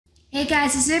Hey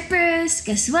guys, it's Empress.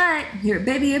 Guess what? I'm here at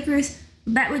Baby Empress.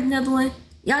 We're back with another one.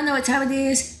 Y'all know what time it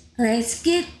is. Let's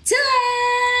get to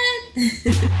it.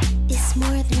 It's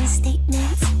more than a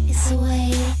statement, it's a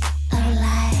way of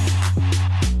life.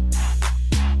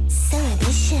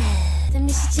 Celebration. The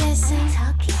Miss Jackson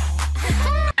talking.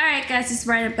 Alright guys, it's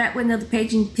right. I'm back with another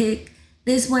Patreon pick.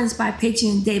 This one is by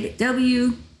Patreon David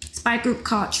W. It's by a group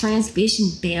called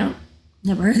Transvision Vamp.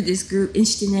 Never heard of this group.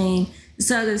 Interesting name.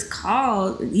 So it's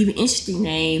called, even interesting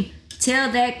name,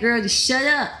 Tell That Girl to Shut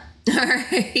Up.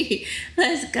 Alright,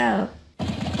 let's go.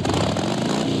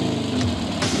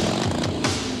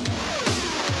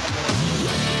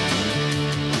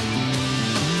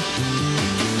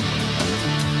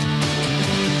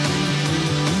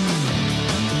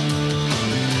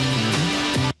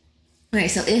 Okay,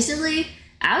 so instantly,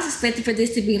 I was expecting for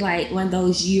this to be like one of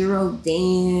those Euro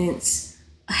dance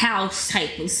house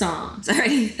type of songs. All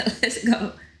right, let's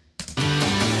go.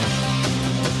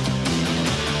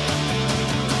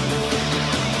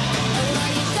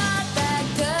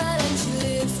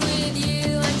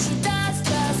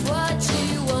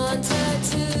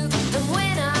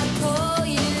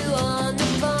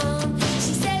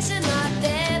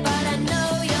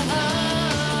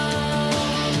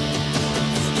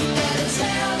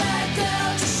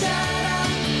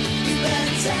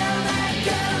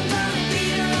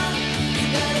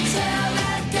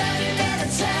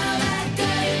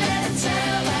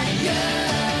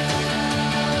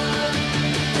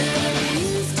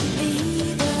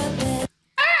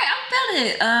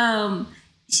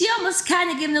 She almost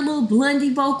kind of giving a little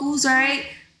blondie vocals, right?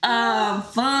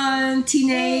 Fun,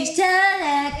 teenage. Tell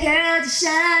that girl to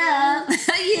shut up.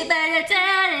 You better tell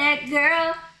that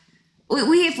girl.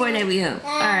 We here for it, we up.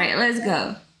 All right, let's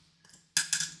go.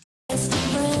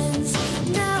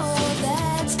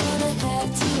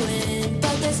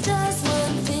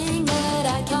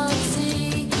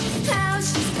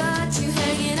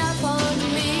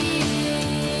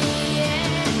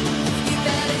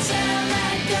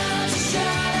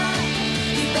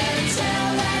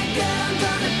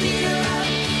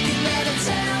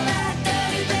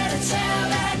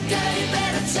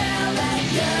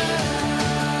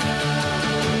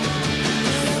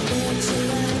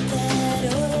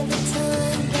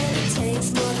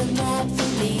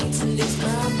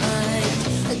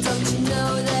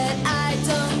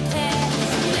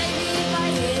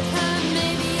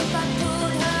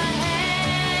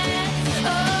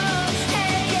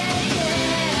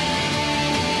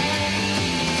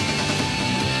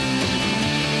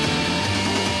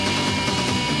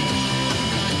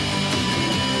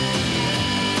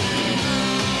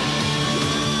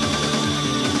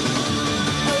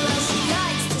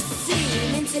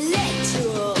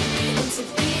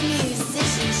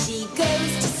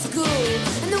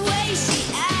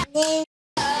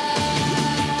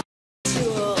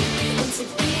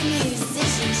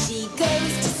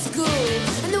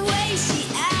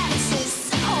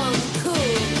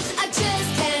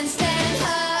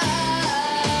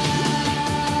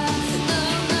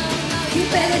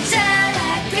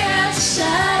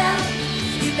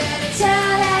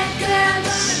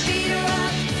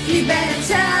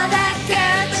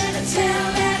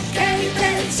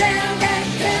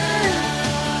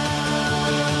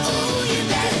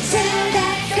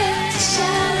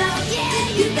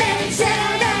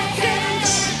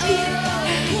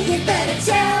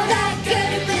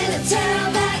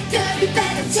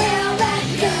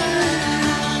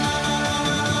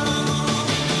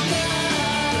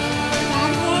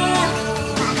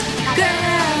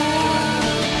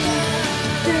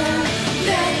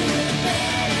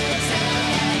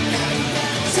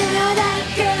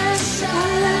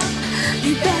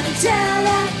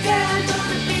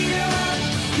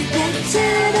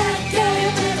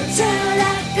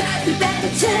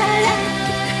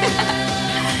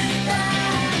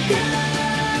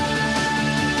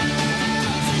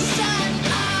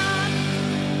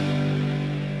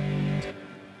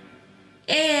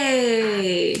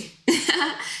 Hey,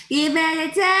 you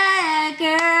better tell that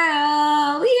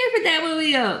girl. We here for that when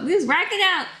we up. We was rocking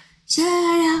out. Shut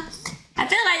up. I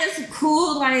feel like that's a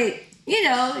cool, like, you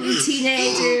know, you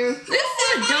teenager.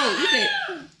 It's dope. You can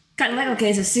kind of like, okay,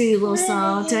 it's a silly little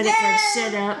song. Tell that girl to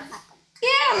shut up.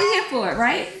 Yeah, we're here for it,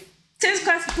 right? Tennis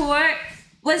class support.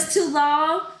 Was too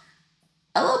long.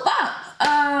 A little bop.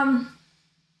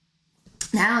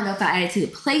 Now I don't know if I added to the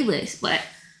playlist, but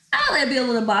I'll let it be a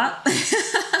little bop.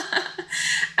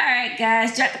 Alright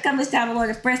guys, drop the comments down below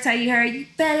the first time you heard You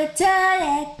Better Tell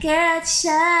That Girl to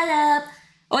Shut Up.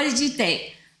 What did you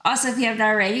think? Also, if you haven't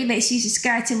already, make sure you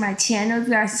subscribe to my channel. If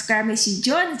you are subscribed, make sure you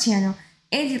join the channel.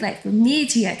 And if you'd like for me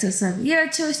to react to something, your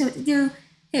choice, know what to do.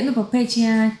 hit me up on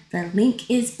Patreon. The link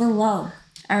is below.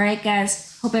 All right,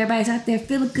 guys. Hope everybody's out there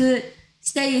feeling good.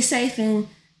 Stay safe, and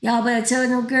y'all better tell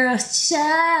them girls, shut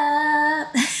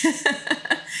up.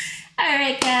 All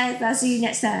right, guys. I'll see you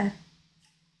next time.